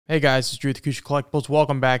Hey guys, it's Drew with Kusha Collectibles.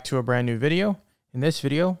 Welcome back to a brand new video. In this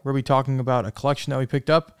video, we'll be talking about a collection that we picked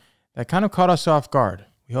up that kind of caught us off guard.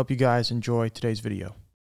 We hope you guys enjoy today's video.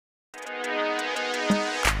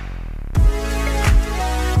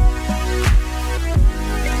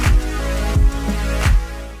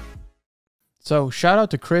 So shout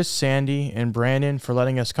out to Chris, Sandy, and Brandon for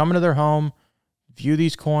letting us come into their home, view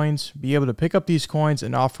these coins, be able to pick up these coins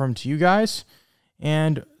and offer them to you guys.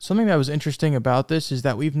 And something that was interesting about this is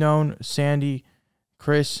that we've known Sandy,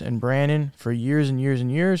 Chris, and Brandon for years and years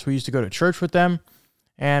and years. We used to go to church with them.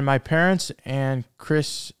 And my parents and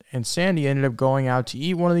Chris and Sandy ended up going out to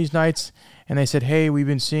eat one of these nights. And they said, hey, we've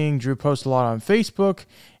been seeing Drew post a lot on Facebook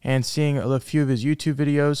and seeing a few of his YouTube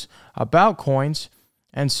videos about coins.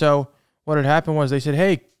 And so what had happened was they said,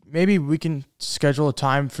 hey, maybe we can schedule a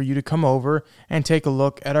time for you to come over and take a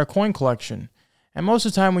look at our coin collection. And most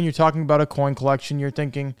of the time when you're talking about a coin collection, you're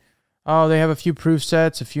thinking, oh, they have a few proof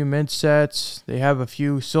sets, a few mint sets, they have a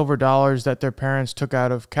few silver dollars that their parents took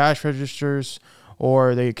out of cash registers,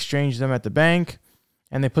 or they exchanged them at the bank,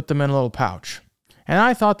 and they put them in a little pouch. And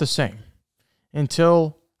I thought the same,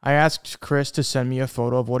 until I asked Chris to send me a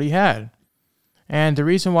photo of what he had. And the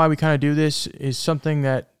reason why we kind of do this is something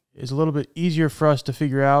that is a little bit easier for us to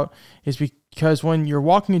figure out, is because when you're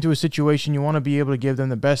walking into a situation, you want to be able to give them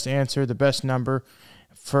the best answer, the best number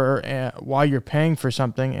for while you're paying for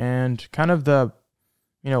something, and kind of the,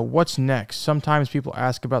 what's next. Sometimes people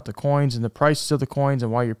ask about the coins and the prices of the coins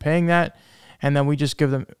and why you're paying that, and then we just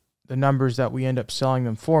give them the numbers that we end up selling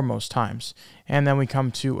them for most times, and then we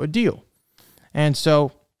come to a deal. And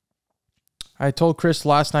so I told Chris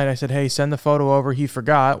last night, I said, hey, send the photo over. He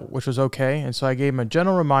forgot, which was okay. And so I gave him a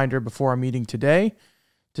gentle reminder before our meeting today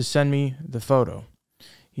to send me the photo.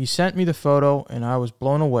 He sent me the photo, and I was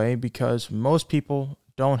blown away because most people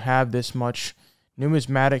don't have this much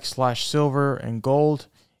numismatic / silver and gold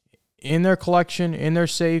in their collection, in their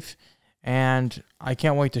safe. And I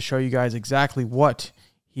can't wait to show you guys exactly what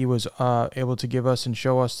he was able to give us and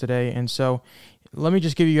show us today. And so let me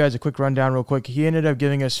just give you guys a quick rundown real quick. He ended up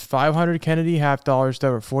giving us 500 Kennedy half dollars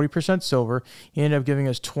that were 40% silver. He ended up giving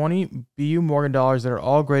us 20 BU Morgan dollars that are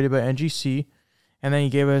all graded by NGC. And then he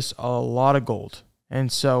gave us a lot of gold.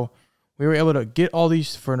 And so we were able to get all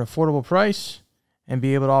these for an affordable price and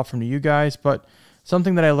be able to offer them to you guys. But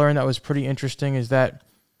something that I learned that was pretty interesting is that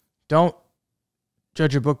don't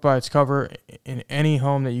judge a book by its cover in any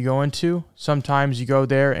home that you go into. Sometimes you go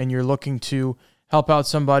there and you're looking to help out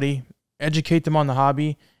somebody, educate them on the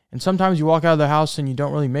hobby, and sometimes you walk out of the house and you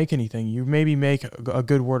don't really make anything. You maybe make a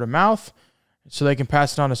good word of mouth so they can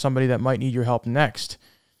pass it on to somebody that might need your help next.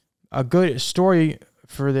 A good story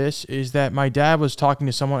for this is that my dad was talking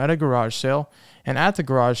to someone at a garage sale, and at the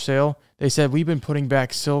garage sale, they said, we've been putting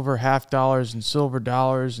back silver half dollars and silver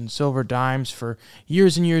dimes for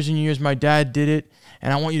years and years and years. My dad did it,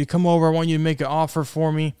 and I want you to come over. I want you to make an offer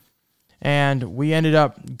for me. And we ended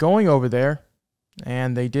up going over there,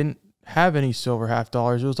 and they didn't have any silver half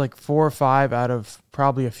dollars. It was like 4 or 5 out of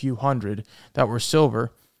probably a few hundred that were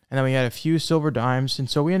silver. And then we had a few silver dimes. And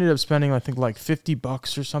so we ended up spending, I think, like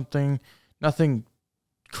 $50 or something. Nothing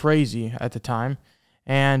crazy at the time.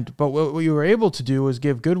 But what we were able to do was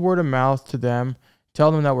give good word of mouth to them,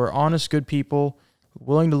 tell them that we're honest, good people,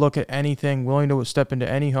 willing to look at anything, willing to step into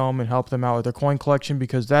any home and help them out with their coin collection,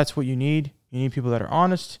 because that's what you need. You need people that are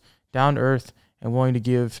honest, down to earth, and willing to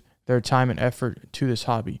give their time and effort to this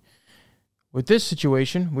hobby. With this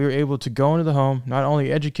situation, we were able to go into the home, not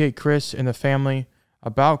only educate Chris and the family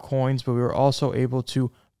about coins, but we were also able to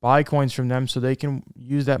buy coins from them so they can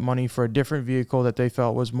use that money for a different vehicle that they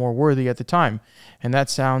felt was more worthy at the time. And that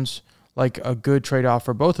sounds like a good trade-off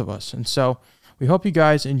for both of us. And so we hope you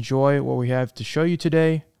guys enjoy what we have to show you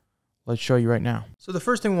today. Let's show you right now. So the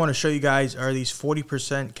first thing we want to show you guys are these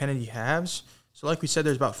 40% Kennedy halves. So like we said,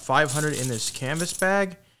 there's about 500 in this canvas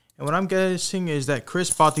bag. And what I'm guessing is that Chris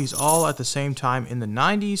bought these all at the same time in the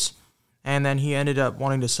 90s, and then he ended up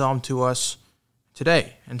wanting to sell them to us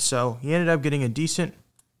today. And so he ended up getting a decent,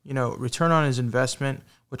 return on his investment,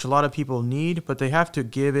 which a lot of people need, but they have to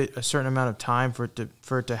give it a certain amount of time for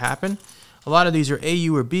it to happen. A lot of these are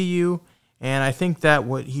AU or BU, and I think that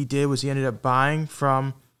what he did was he ended up buying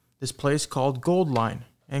from this place called Goldline.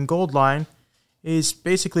 And Goldline is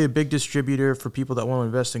basically a big distributor for people that want to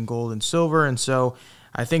invest in gold and silver, and so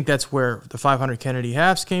I think that's where the 500 Kennedy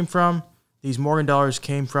halves came from. These Morgan dollars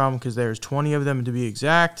came from, because there's 20 of them to be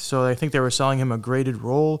exact. So I think they were selling him a graded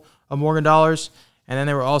roll of Morgan dollars. And then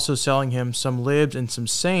they were also selling him some libs and some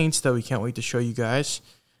saints that we can't wait to show you guys.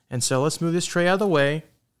 And so let's move this tray out of the way,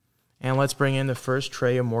 and let's bring in the first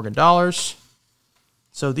tray of Morgan dollars.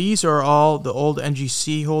 So these are all the old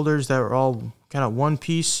NGC holders that were all kind of one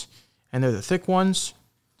piece, and they're the thick ones.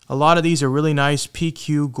 A lot of these are really nice,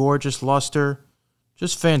 PQ, gorgeous luster,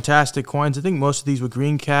 just fantastic coins. I think most of these were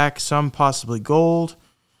green CAC, some possibly gold,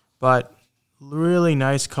 but really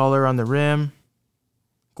nice color on the rim,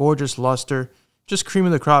 gorgeous luster, just cream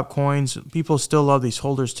of the crop coins. People still love these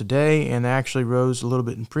holders today, and they actually rose a little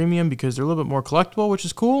bit in premium because they're a little bit more collectible, which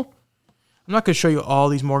is cool. I'm not going to show you all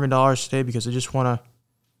these Morgan dollars today because I just want to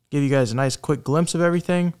give you guys a nice quick glimpse of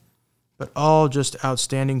everything, but all just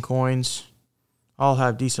outstanding coins. All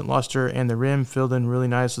have decent luster, and the rim filled in really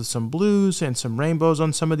nice with some blues and some rainbows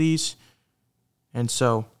on some of these. And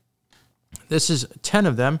so this is 10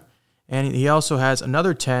 of them, and he also has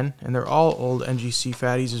another 10, and they're all old NGC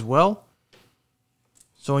fatties as well.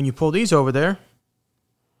 So when you pull these over there,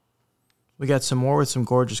 we got some more with some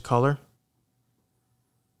gorgeous color.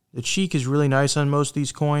 The cheek is really nice on most of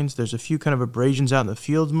these coins. There's a few kind of abrasions out in the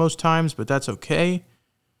field most times, but that's okay.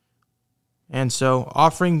 And so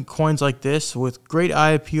offering coins like this with great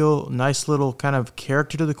eye appeal, nice little kind of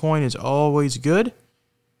character to the coin is always good.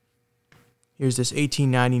 Here's this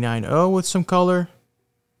 1899 with some color.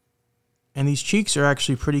 And these cheeks are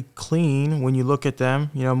actually pretty clean when you look at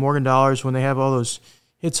them. You know, Morgan dollars, when they have all those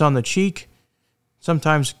hits on the cheek,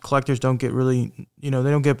 sometimes collectors don't get really, they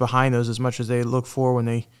don't get behind those as much as they look for when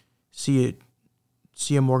they see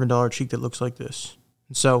a Morgan dollar cheek that looks like this.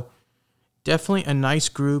 And so definitely a nice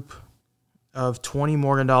group of 20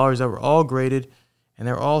 Morgan dollars that were all graded, and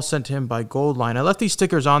they're all sent to him by Goldline. I left these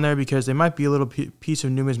stickers on there because they might be a little piece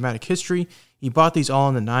of numismatic history. He bought these all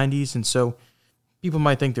in the 90s, and so people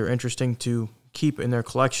might think they're interesting to keep in their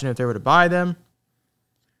collection if they were to buy them.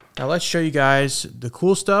 Now let's show you guys the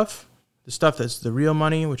cool stuff, the stuff that's the real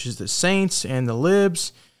money, which is the Saints and the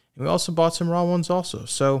Libs, and we also bought some raw ones also.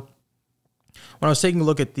 So when I was taking a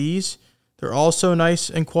look at these, they're also nice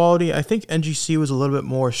in quality. I think NGC was a little bit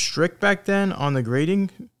more strict back then on the grading.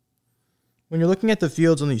 When you're looking at the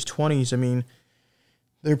fields on these 20s, I mean,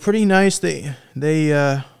 they're pretty nice. They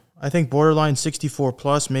I think borderline 64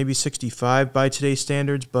 plus, maybe 65 by today's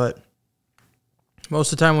standards, but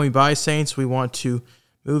most of the time when we buy Saints, we want to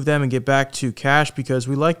move them and get back to cash because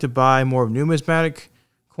we like to buy more numismatic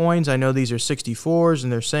coins. I know these are 64s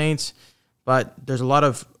and they're Saints, but there's a lot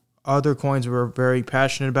of other coins we're very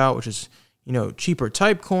passionate about, which is cheaper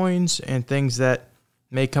type coins and things that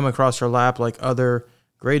may come across our lap like other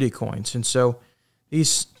graded coins. And so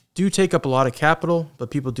these do take up a lot of capital,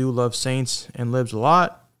 but people do love Saints and Libs a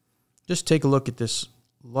lot. Just take a look at this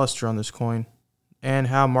luster on this coin and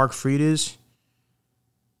how Mark Freed is.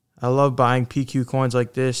 I love buying PQ coins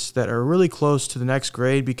like this that are really close to the next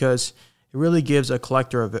grade because it really gives a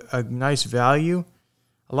collector a nice value.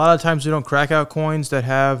 A lot of times we don't crack out coins that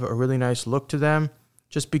have a really nice look to them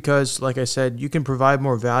just because, like I said, you can provide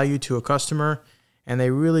more value to a customer and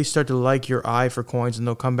they really start to like your eye for coins and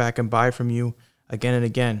they'll come back and buy from you again and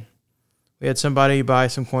again. We had somebody buy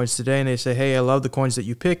some coins today and they say, hey, I love the coins that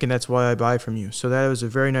you pick and that's why I buy from you. So that was a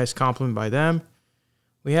very nice compliment by them.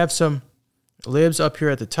 We have some Libs up here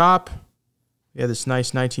at the top. We have this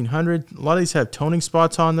nice 1900. A lot of these have toning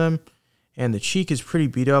spots on them and the cheek is pretty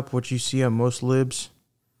beat up, which you see on most Libs,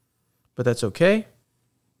 but that's okay.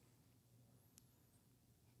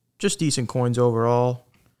 Just decent coins overall.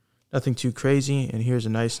 Nothing too crazy. And here's a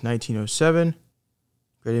nice 1907.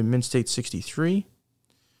 Graded mint state 63.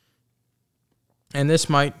 And this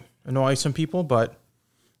might annoy some people, but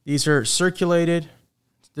these are circulated.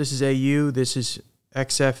 This is AU. This is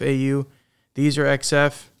XF AU. These are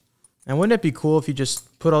XF. And wouldn't it be cool if you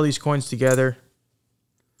just put all these coins together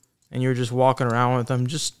and you're just walking around with them,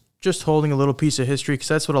 just holding a little piece of history, because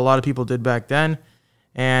that's what a lot of people did back then.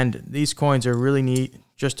 And these coins are really neat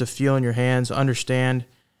just to feel in your hands, understand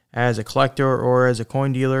as a collector or as a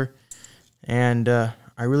coin dealer. And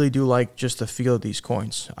I really do like just the feel of these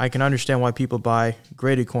coins. I can understand why people buy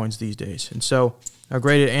graded coins these days. And so,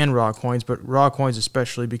 graded and raw coins, but raw coins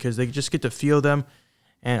especially because they just get to feel them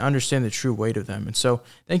and understand the true weight of them. And so,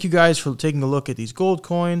 thank you guys for taking a look at these gold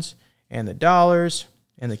coins and the dollars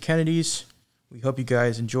and the Kennedys. We hope you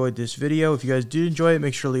guys enjoyed this video. If you guys did enjoy it,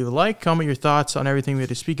 make sure to leave a like, comment your thoughts on everything we had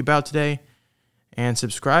to speak about today, and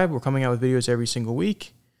subscribe. We're coming out with videos every single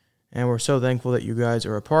week, and we're so thankful that you guys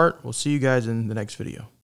are a part. We'll see you guys in the next video.